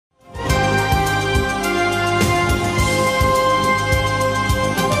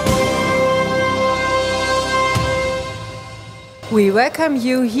We welcome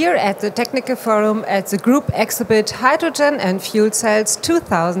you here at the Technical Forum at the group exhibit Hydrogen and Fuel Cells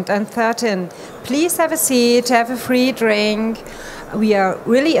 2013. Please have a seat, have a free drink. We are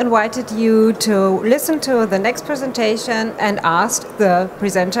really invited you to listen to the next presentation and ask the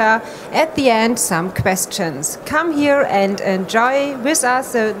presenter at the end some questions. Come here and enjoy with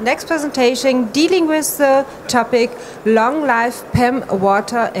us the next presentation dealing with the topic Long Life PEM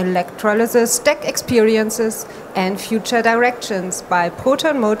Water Electrolysis Stack Experiences and Future Directions by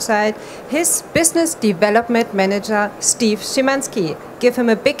Proton OnSite, his Business Development Manager Steve Szymanski. Give him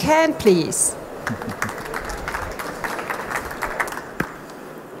a big hand, please.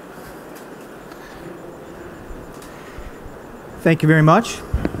 Thank you very much.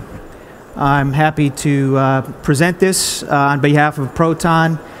 I'm happy to present this on behalf of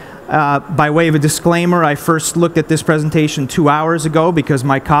Proton. By way of a disclaimer, I first looked at this presentation 2 hours ago because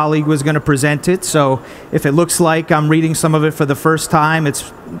my colleague was going to present it. So if it looks like I'm reading some of it for the first time,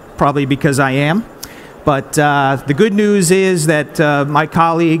 it's probably because I am. But the good news is that my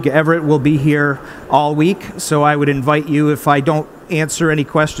colleague Everett will be here all week. So I would invite you, if I don't answer any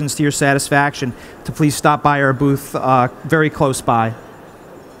questions to your satisfaction, to please stop by our booth very close by.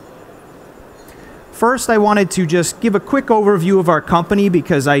 First, I wanted to just give a quick overview of our company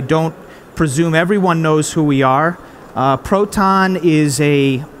because I don't presume everyone knows who we are. Proton is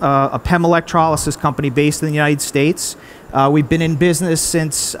a PEM electrolysis company based in the United States. We've been in business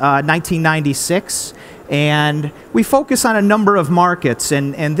since 1996, and we focus on a number of markets,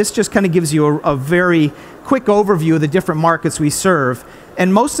 and this just kind of gives you a very quick overview of the different markets we serve.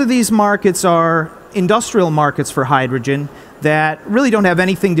 And most of these markets are industrial markets for hydrogen that really don't have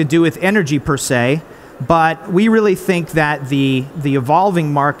anything to do with energy per se, but we really think that the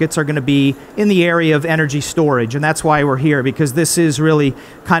evolving markets are going to be in the area of energy storage, and that's why we're here, because this is really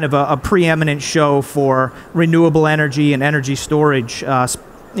kind of a preeminent show for renewable energy and energy storage,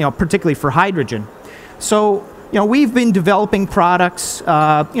 particularly for hydrogen. So, we've been developing products,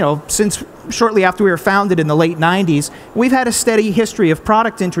 since shortly after we were founded in the late 90s. We've had a steady history of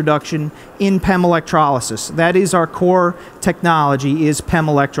product introduction in PEM electrolysis. That is our core technology, is PEM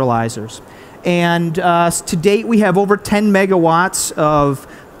electrolyzers. And to date, we have over 10 megawatts of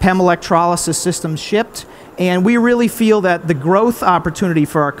PEM electrolysis systems shipped. And we really feel that the growth opportunity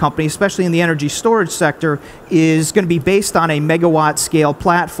for our company, especially in the energy storage sector, is going to be based on a megawatt scale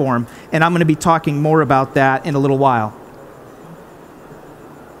platform. And I'm going to be talking more about that in a little while.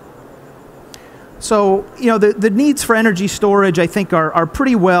 So, the needs for energy storage, I think, are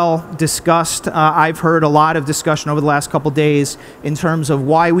pretty well discussed. I've heard a lot of discussion over the last couple days in terms of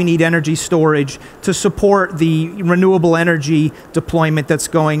why we need energy storage to support the renewable energy deployment that's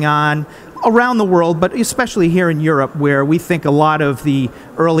going on around the world, but especially here in Europe, where we think a lot of the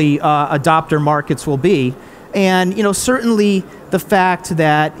early adopter markets will be. And, certainly the fact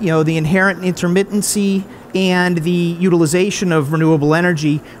that, the inherent intermittency and the utilization of renewable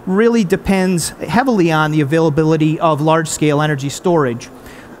energy really depends heavily on the availability of large-scale energy storage.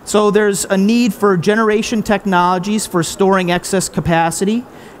 So there's a need for generation technologies for storing excess capacity,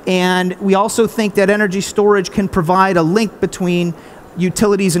 and we also think that energy storage can provide a link between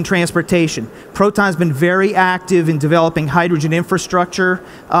utilities and transportation. Proton's been very active in developing hydrogen infrastructure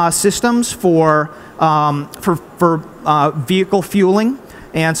systems for vehicle fueling.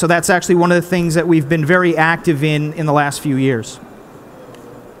 And so that's actually one of the things that we've been very active in the last few years.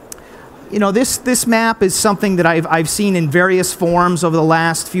 This map is something that I've seen in various forms over the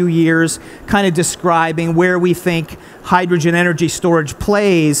last few years, kind of describing where we think hydrogen energy storage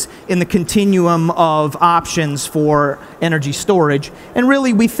plays in the continuum of options for energy storage. And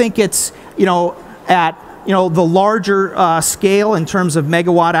really, we think it's, at the larger scale in terms of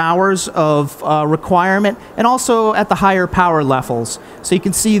megawatt hours of requirement, and also at the higher power levels. So you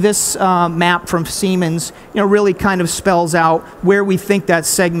can see this map from Siemens, really kind of spells out where we think that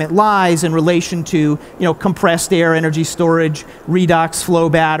segment lies in relation to, compressed air energy storage, redox flow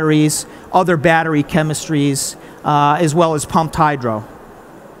batteries, other battery chemistries, as well as pumped hydro.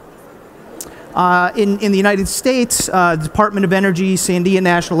 In the United States, the Department of Energy, Sandia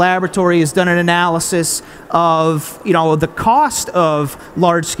National Laboratory has done an analysis of, the cost of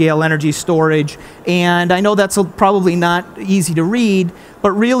large-scale energy storage, and I know that's probably not easy to read,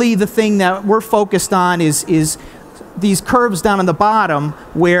 but really the thing that we're focused on is these curves down on the bottom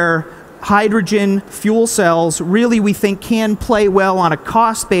where hydrogen fuel cells really, we think, can play well on a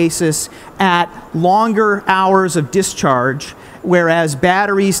cost basis at longer hours of discharge, whereas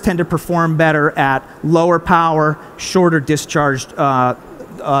batteries tend to perform better at lower power, shorter discharge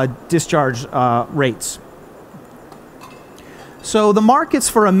rates. So the markets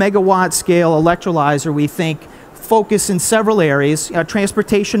for a megawatt scale electrolyzer, we think, focus in several areas.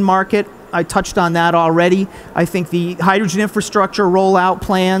 Transportation market, I touched on that already. I think the hydrogen infrastructure rollout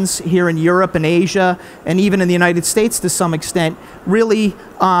plans here in Europe and Asia, and even in the United States to some extent, really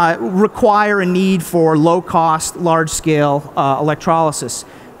require a need for low-cost, large-scale electrolysis.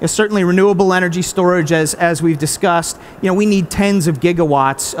 Certainly renewable energy storage, as we've discussed, we need tens of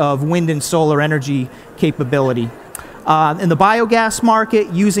gigawatts of wind and solar energy capability. In the biogas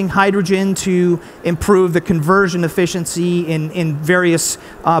market, using hydrogen to improve the conversion efficiency in various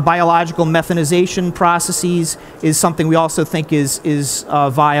biological methanization processes is something we also think is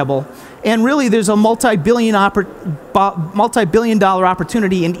viable. And really, there's a multi-billion dollar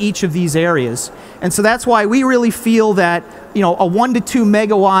opportunity in each of these areas. And so that's why we really feel that a 1 to 2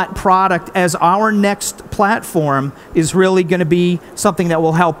 megawatt product as our next platform is really going to be something that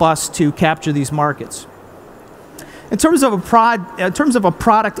will help us to capture these markets. In terms of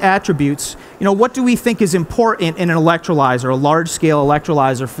product attributes, what do we think is important in an electrolyzer, a large-scale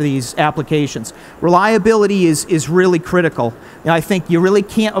electrolyzer for these applications? Reliability is really critical. I think you really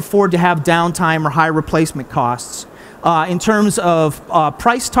can't afford to have downtime or high replacement costs. In terms of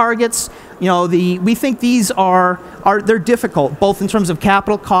price targets, we think these they're difficult, both in terms of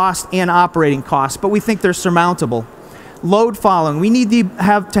capital cost and operating costs, but we think they're surmountable. Load following. We need to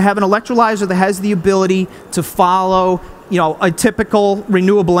have an electrolyzer that has the ability to follow, a typical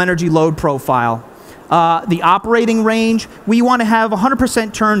renewable energy load profile. The operating range, we want to have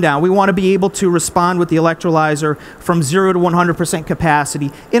 100% turn down. We want to be able to respond with the electrolyzer from 0 to 100% capacity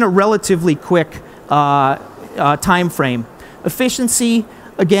in a relatively quick time frame. Efficiency.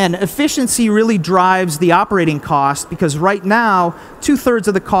 Again, efficiency really drives the operating cost because right now, 2/3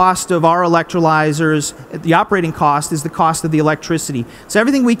 of the cost of our electrolyzers, the operating cost, is the cost of the electricity. So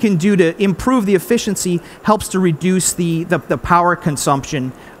everything we can do to improve the efficiency helps to reduce the power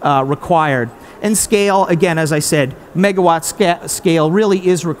consumption required. And scale, again, as I said, megawatt scale really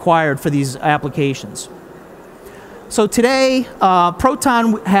is required for these applications. So today,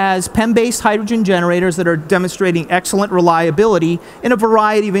 Proton has PEM-based hydrogen generators that are demonstrating excellent reliability in a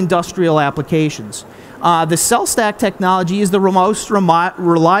variety of industrial applications. The cell stack technology is the most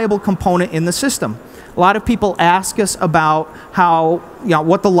reliable component in the system. A lot of people ask us about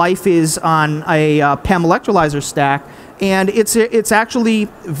what the life is on a PEM electrolyzer stack, and it's actually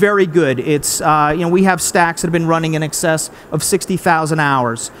very good. It's we have stacks that have been running in excess of 60,000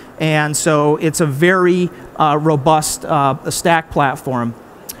 hours, and so it's a very robust stack platform.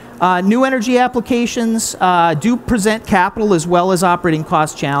 New energy applications do present capital as well as operating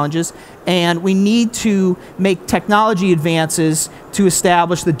cost challenges, and we need to make technology advances to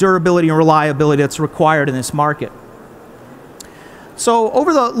establish the durability and reliability that's required in this market. So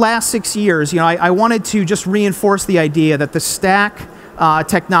over the last 6 years, I wanted to just reinforce the idea that the stack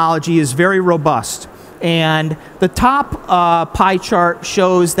technology is very robust. And the top pie chart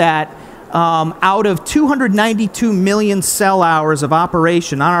shows that out of 292 million cell hours of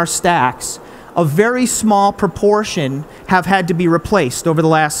operation on our stacks, a very small proportion have had to be replaced over the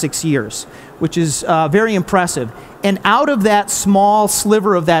last 6 years, which is very impressive. And out of that small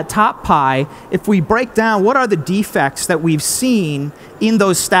sliver of that top pie, if we break down what are the defects that we've seen in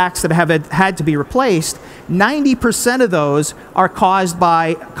those stacks that have had to be replaced, 90% of those are caused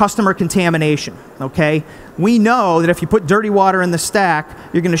by customer contamination, okay? We know that if you put dirty water in the stack,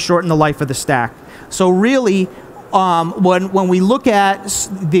 you're going to shorten the life of the stack. So really, when we look at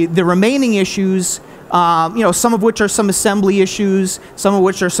the remaining issues, some of which are some assembly issues, some of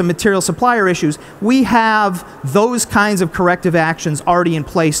which are some material supplier issues, we have those kinds of corrective actions already in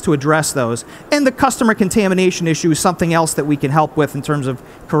place to address those. And the customer contamination issue is something else that we can help with in terms of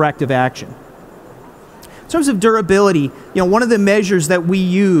corrective action. In terms of durability, one of the measures that we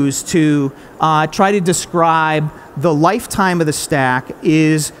use to try to describe the lifetime of the stack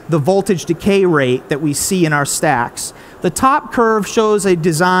is the voltage decay rate that we see in our stacks. The top curve shows a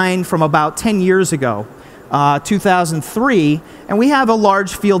design from about 10 years ago, 2003, and we have a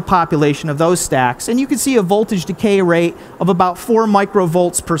large field population of those stacks, and you can see a voltage decay rate of about 4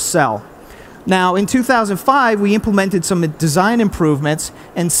 microvolts per cell. Now, in 2005, we implemented some design improvements,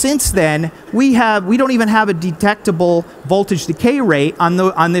 and since then, we don't even have a detectable voltage decay rate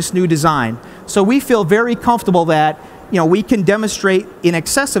on this new design. So we feel very comfortable that we can demonstrate in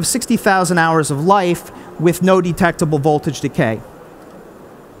excess of 60,000 hours of life with no detectable voltage decay.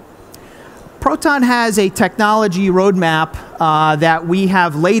 Proton has a technology roadmap that we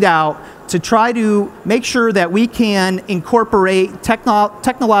have laid out to try to make sure that we can incorporate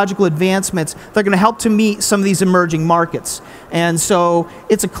technological advancements that are going to help to meet some of these emerging markets. And so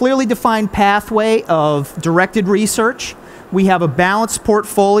it's a clearly defined pathway of directed research, we have a balanced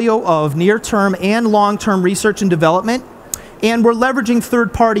portfolio of near-term and long-term research and development, and we're leveraging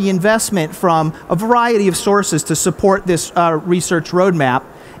third-party investment from a variety of sources to support this research roadmap.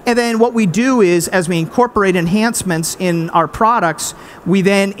 And then what we do is, as we incorporate enhancements in our products, we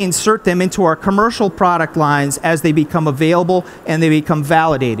then insert them into our commercial product lines as they become available and they become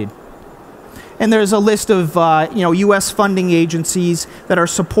validated. And there's a list of U.S. funding agencies that are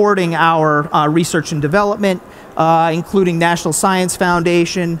supporting our research and development, including National Science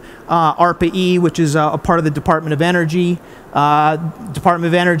Foundation, ARPA-E, which is a part of the Department of Energy,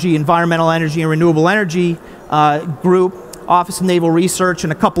 Environmental Energy and Renewable Energy group, Office of Naval Research,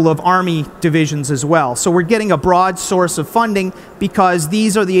 and a couple of Army divisions as well. So we're getting a broad source of funding because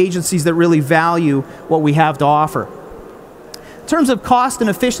these are the agencies that really value what we have to offer. In terms of cost and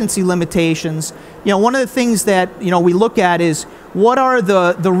efficiency limitations, one of the things that we look at is what are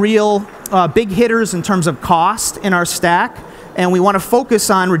the real big hitters in terms of cost in our stack, and we want to focus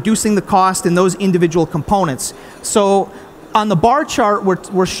on reducing the cost in those individual components. So on the bar chart,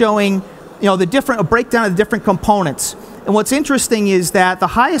 we're showing a breakdown of the different components. And what's interesting is that the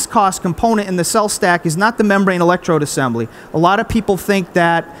highest cost component in the cell stack is not the membrane electrode assembly. A lot of people think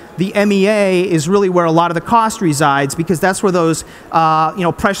that the MEA is really where a lot of the cost resides because that's where those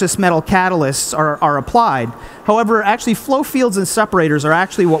precious metal catalysts are applied. However, actually flow fields and separators are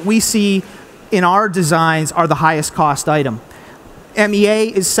actually what we see in our designs are the highest cost item. MEA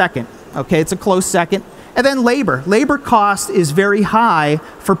is second, okay, it's a close second. And then labor. Labor cost is very high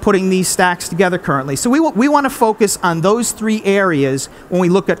for putting these stacks together currently. So we want to focus on those three areas when we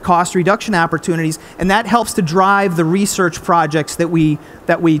look at cost reduction opportunities, and that helps to drive the research projects that we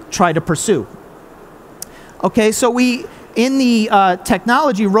try to pursue. Okay, so in the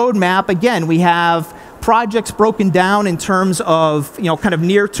technology roadmap, again, we have projects broken down in terms of kind of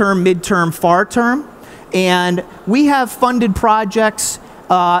near term, mid-term, far term, and we have funded projects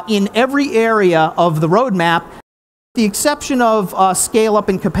in every area of the roadmap, with the exception of scale up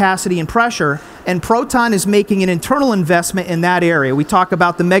in capacity and pressure, and Proton is making an internal investment in that area. We talk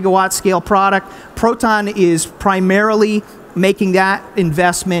about the megawatt scale product. Proton is primarily making that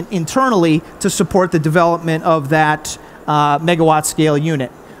investment internally to support the development of that megawatt scale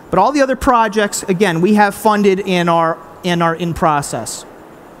unit. But all the other projects, again, we have funded in our in process.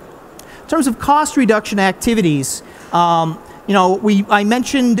 In terms of cost reduction activities, I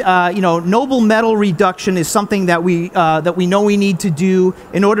mentioned, noble metal reduction is something that we know we need to do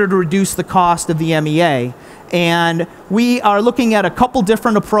in order to reduce the cost of the MEA. And we are looking at a couple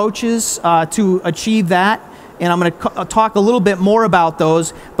different approaches to achieve that. And I'm going to talk a little bit more about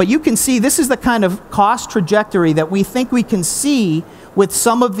those. But you can see this is the kind of cost trajectory that we think we can see with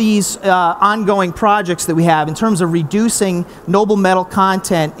some of these ongoing projects that we have in terms of reducing noble metal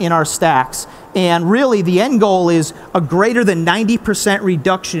content in our stacks. And really, the end goal is a greater than 90%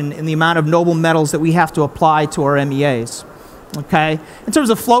 reduction in the amount of noble metals that we have to apply to our MEAs. Okay? In terms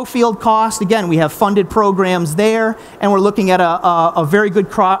of flow field cost, again, we have funded programs there, and we're looking at a very good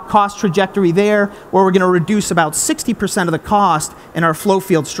cost trajectory there, where we're going to reduce about 60% of the cost in our flow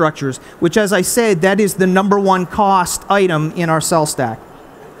field structures, which, as I said, that is the #1 cost item in our cell stack.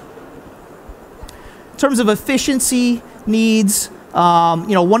 In terms of efficiency needs,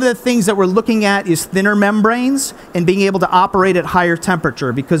 one of the things that we're looking at is thinner membranes and being able to operate at higher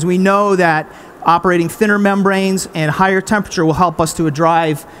temperature, because we know that operating thinner membranes and higher temperature will help us to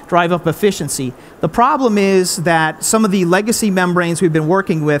drive up efficiency. The problem is that some of the legacy membranes we've been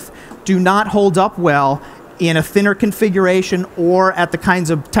working with do not hold up well in a thinner configuration or at the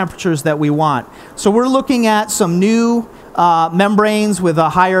kinds of temperatures that we want. So we're looking at some new membranes with a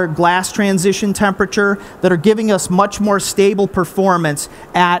higher glass transition temperature that are giving us much more stable performance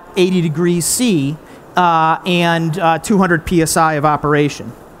at 80 degrees C and 200 psi of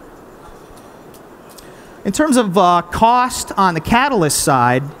operation. In terms of cost on the catalyst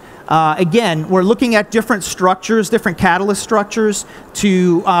side, again, we're looking at different structures, different catalyst structures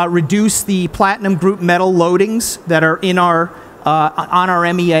to reduce the platinum group metal loadings that are in our on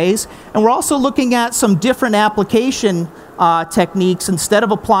our MEAs. And we're also looking at some different application techniques. Instead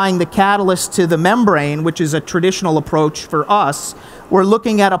of applying the catalyst to the membrane, which is a traditional approach for us, we're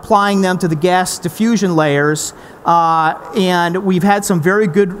looking at applying them to the gas diffusion layers, and we've had some very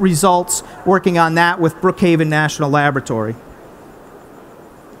good results working on that with Brookhaven National Laboratory.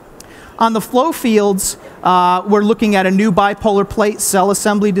 On the flow fields, we're looking at a new bipolar plate cell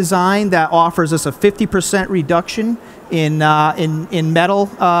assembly design that offers us a 50% reduction in metal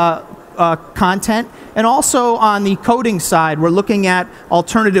content. And also on the coating side, we're looking at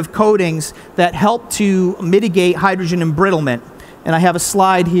alternative coatings that help to mitigate hydrogen embrittlement. And I have a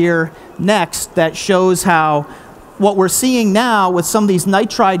slide here next that shows how what we're seeing now with some of these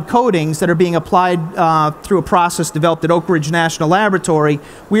nitride coatings that are being applied through a process developed at Oak Ridge National Laboratory,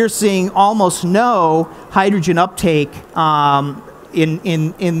 we are seeing almost no hydrogen uptake in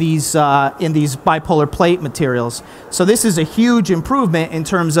these bipolar plate materials. So this is a huge improvement in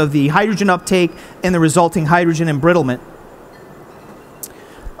terms of the hydrogen uptake and the resulting hydrogen embrittlement.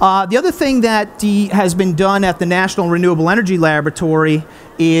 The other thing that has been done at the National Renewable Energy Laboratory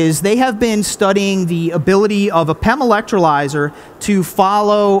is they have been studying the ability of a PEM electrolyzer to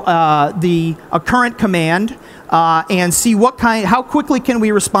follow a current command and see how quickly can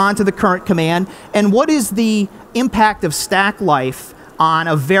we respond to the current command, and what is the impact of stack life on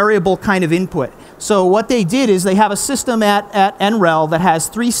a variable kind of input. So what they did is they have a system at NREL that has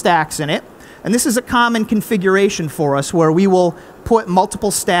 3 stacks in it. And this is a common configuration for us where we will put multiple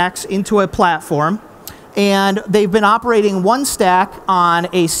stacks into a platform. And they've been operating one stack on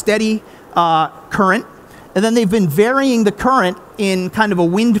a steady current. And then they've been varying the current in kind of a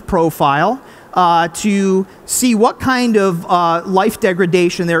wind profile to see what kind of life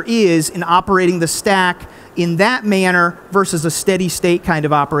degradation there is in operating the stack in that manner versus a steady state kind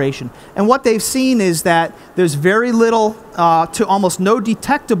of operation. And what they've seen is that there's very little to almost no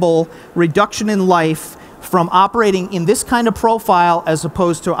detectable reduction in life from operating in this kind of profile as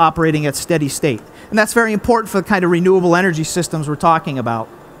opposed to operating at steady state. And that's very important for the kind of renewable energy systems we're talking about.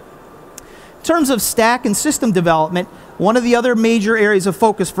 In terms of stack and system development, one of the other major areas of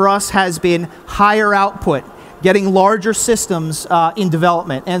focus for us has been higher output, getting larger systems in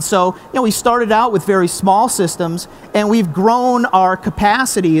development. And so, we started out with very small systems, and we've grown our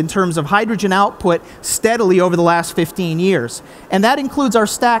capacity in terms of hydrogen output steadily over the last 15 years. And that includes our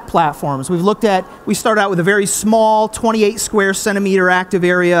stack platforms. We started out with a very small 28 square centimeter active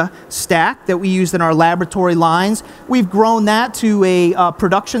area stack that we used in our laboratory lines. We've grown that to a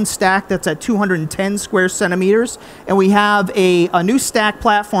production stack that's at 210 square centimeters. And we have a new stack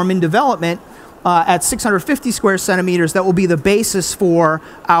platform in development at 650 square centimeters that will be the basis for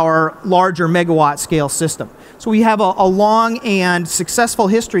our larger megawatt scale system. So we have a long and successful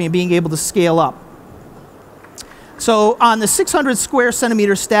history in being able to scale up. So on the 600 square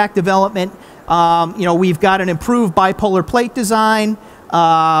centimeter stack development, we've got an improved bipolar plate design.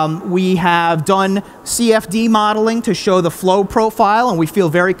 We have done CFD modeling to show the flow profile, and we feel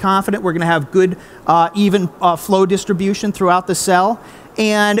very confident we're going to have good even flow distribution throughout the cell.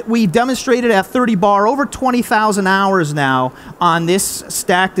 And we've demonstrated at 30 bar over 20,000 hours now on this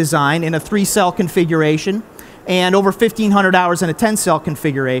stack design in a 3-cell configuration, and over 1,500 hours in a 10-cell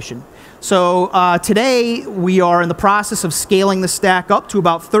configuration. So today we are in the process of scaling the stack up to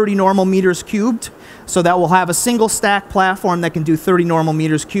about 30 normal meters cubed. So that will have a single stack platform that can do 30 normal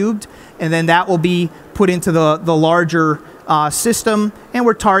meters cubed, and then that will be put into the larger system, and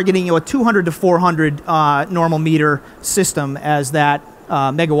we're targeting a 200 to 400 normal meter system as that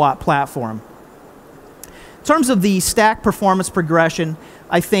megawatt platform. In terms of the stack performance progression,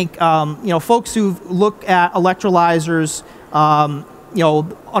 I think folks who look at electrolyzers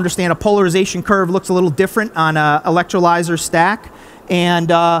understand a polarization curve looks a little different on an electrolyzer stack,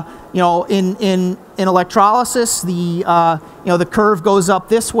 and in electrolysis the curve goes up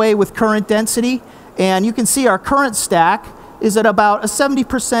this way with current density, and you can see our current stack is at about a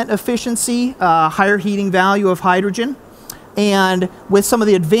 70% efficiency, higher heating value of hydrogen. And with some of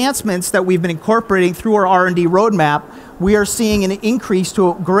the advancements that we've been incorporating through our R&D roadmap, we are seeing an increase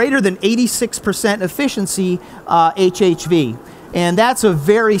to greater than 86% efficiency HHV. And that's a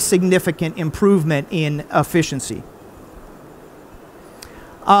very significant improvement in efficiency.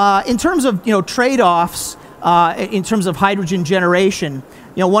 In terms of trade-offs, in terms of hydrogen generation,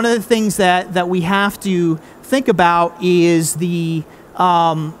 one of the things that we have to think about is the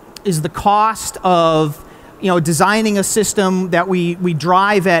cost of designing a system that we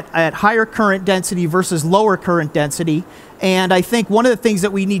drive at higher current density versus lower current density. And I think one of the things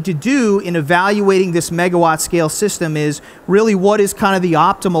that we need to do in evaluating this megawatt scale system is really what is kind of the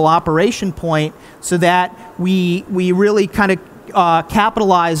optimal operation point so that we really kind of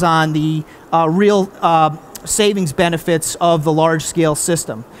capitalize on the real savings benefits of the large scale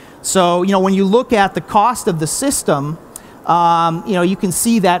system. So when you look at the cost of the system, you can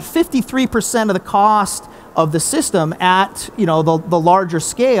see that 53% of the cost of the system at the larger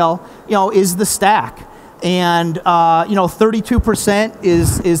scale is the stack, and 32%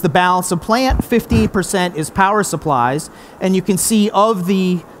 is the balance of plant, 15% is power supplies, and you can see of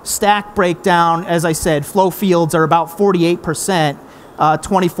the stack breakdown, as I said, flow fields are about 48%,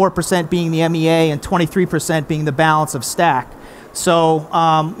 24% being the MEA and 23% being the balance of stack. So,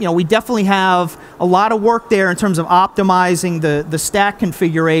 you know, we definitely have a lot of work there in terms of optimizing the stack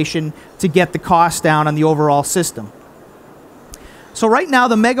configuration to get the cost down on the overall system. So right now,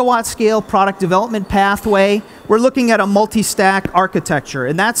 the megawatt scale product development pathway, we're looking at a multi-stack architecture,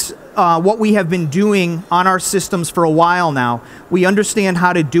 and that's what we have been doing on our systems for a while now. We understand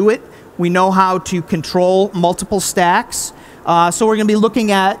how to do it. We know how to control multiple stacks. So we're going to be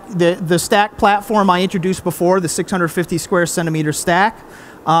looking at the stack platform I introduced before, the 650 square centimeter stack.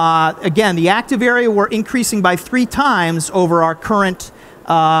 Again, the active area we're increasing by 3 times over our current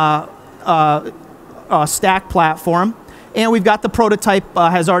stack platform. And we've got the prototype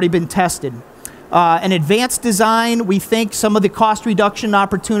has already been tested. An advanced design, we think some of the cost reduction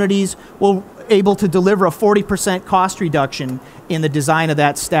opportunities will able to deliver a 40% cost reduction in the design of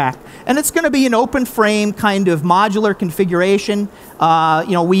that stack. And it's going to be an open frame kind of modular configuration.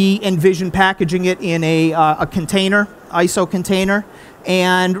 You know, we envision packaging it in a container, ISO container.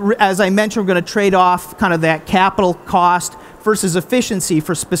 And as I mentioned, we're going to trade off kind of that capital cost versus efficiency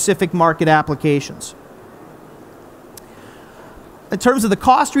for specific market applications. In terms of the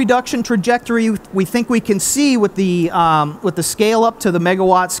cost reduction trajectory, we think we can see with the scale up to the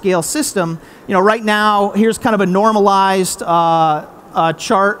megawatt scale system. You know, right now, here's kind of a normalized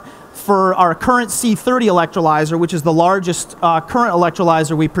chart for our current C30 electrolyzer, which is the largest current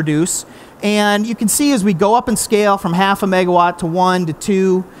electrolyzer we produce. And you can see as we go up in scale from 0.5 megawatt to 1 to 2,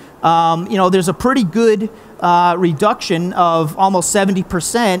 you know, there's a pretty good reduction of almost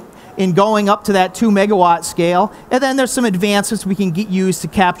 70% in going up to that 2 megawatt scale. And then there's some advancements we can use to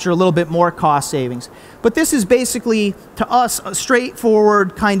capture a little bit more cost savings. But this is basically, to us, a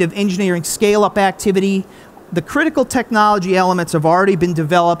straightforward kind of engineering scale-up activity. The critical technology elements have already been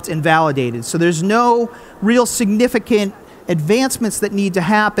developed and validated. So there's no real significant advancements that need to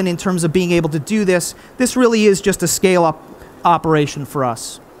happen in terms of being able to do this. This really is just a scale-up operation for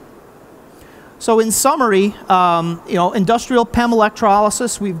us. So in summary, you know, industrial PEM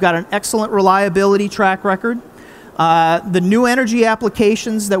electrolysis, we've got an excellent reliability track record. The new energy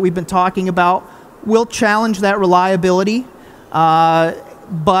applications that we've been talking about will challenge that reliability,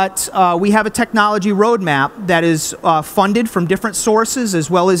 but we have a technology roadmap that is funded from different sources as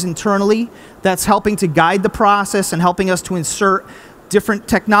well as internally that's helping to guide the process and helping us to insert different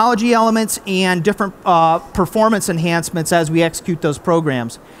technology elements and different performance enhancements as we execute those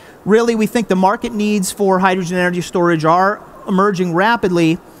programs. Really, we think the market needs for hydrogen energy storage are emerging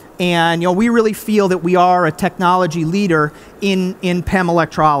rapidly, and you know, we really feel that we are a technology leader in PEM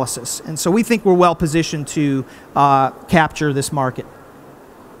electrolysis. And so we think we're well positioned to capture this market.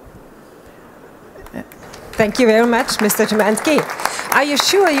 Thank you very much, Mr. Szymanski. Are you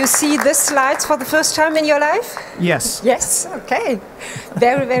sure you see these slides for the first time in your life? Yes. Yes, okay.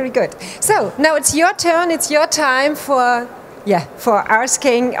 Very, very good. So now it's your turn, it's your time for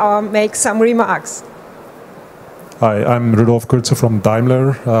asking or make some remarks. Hi, I'm Rudolf Kurze from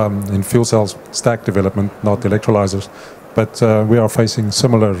Daimler in fuel cells stack development, not electrolyzers. But we are facing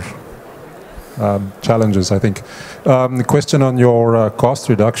similar challenges, I think. The question on your cost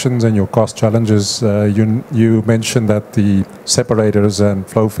reductions and your cost challenges, you mentioned that the separators and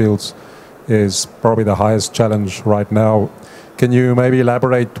flow fields is probably the highest challenge right now. Can you maybe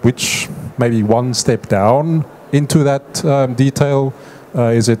elaborate which, maybe one step down into that detail?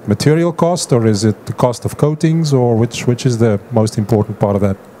 Is it material cost, or is it the cost of coatings, or which is the most important part of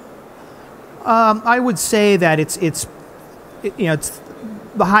that? I would say that it's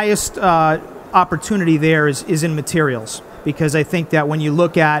the highest opportunity there is in materials, because I think that when you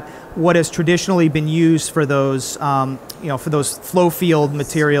look at what has traditionally been used for those for those flow field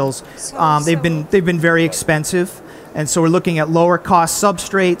materials, they've been very expensive, and so we're looking at lower cost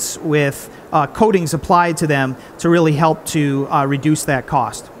substrates with coatings applied to them to really help to reduce that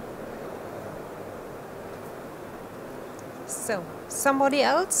cost. So, somebody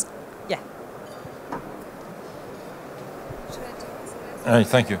else? Yeah. Hi,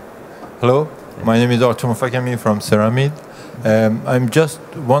 thank you. Hello, my name is Artur Mufakami from Ceramide. I'm just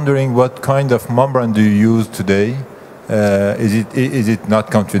wondering what kind of membrane do you use today? Is it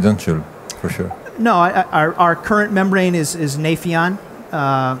not confidential, for sure? No, our current membrane is Nafion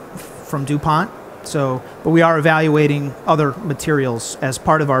from DuPont. So, but we are evaluating other materials as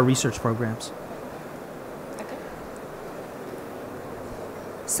part of our research programs. Okay.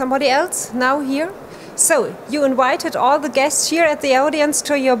 Somebody else now here? So, you invited all the guests here at the audience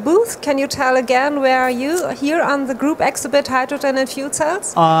to your booth. Can you tell again where are you? Here on the group exhibit Hydrogen and Fuel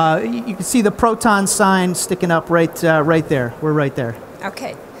Cells? You can see the Proton sign sticking up right there. We're right there.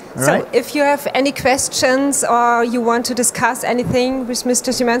 Okay. All so, right. if you have any questions or you want to discuss anything with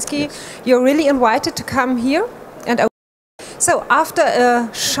Mr. Szymanski, you're really invited to come here. And So after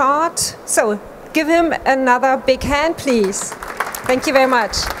a short, give him another big hand, please. Thank you very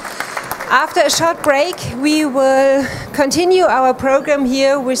much. After a short break, we will continue our program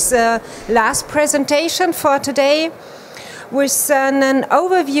here with the last presentation for today, with an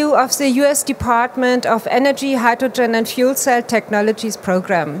overview of the US Department of Energy, Hydrogen and Fuel Cell Technologies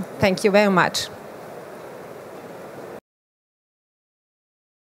program. Thank you very much.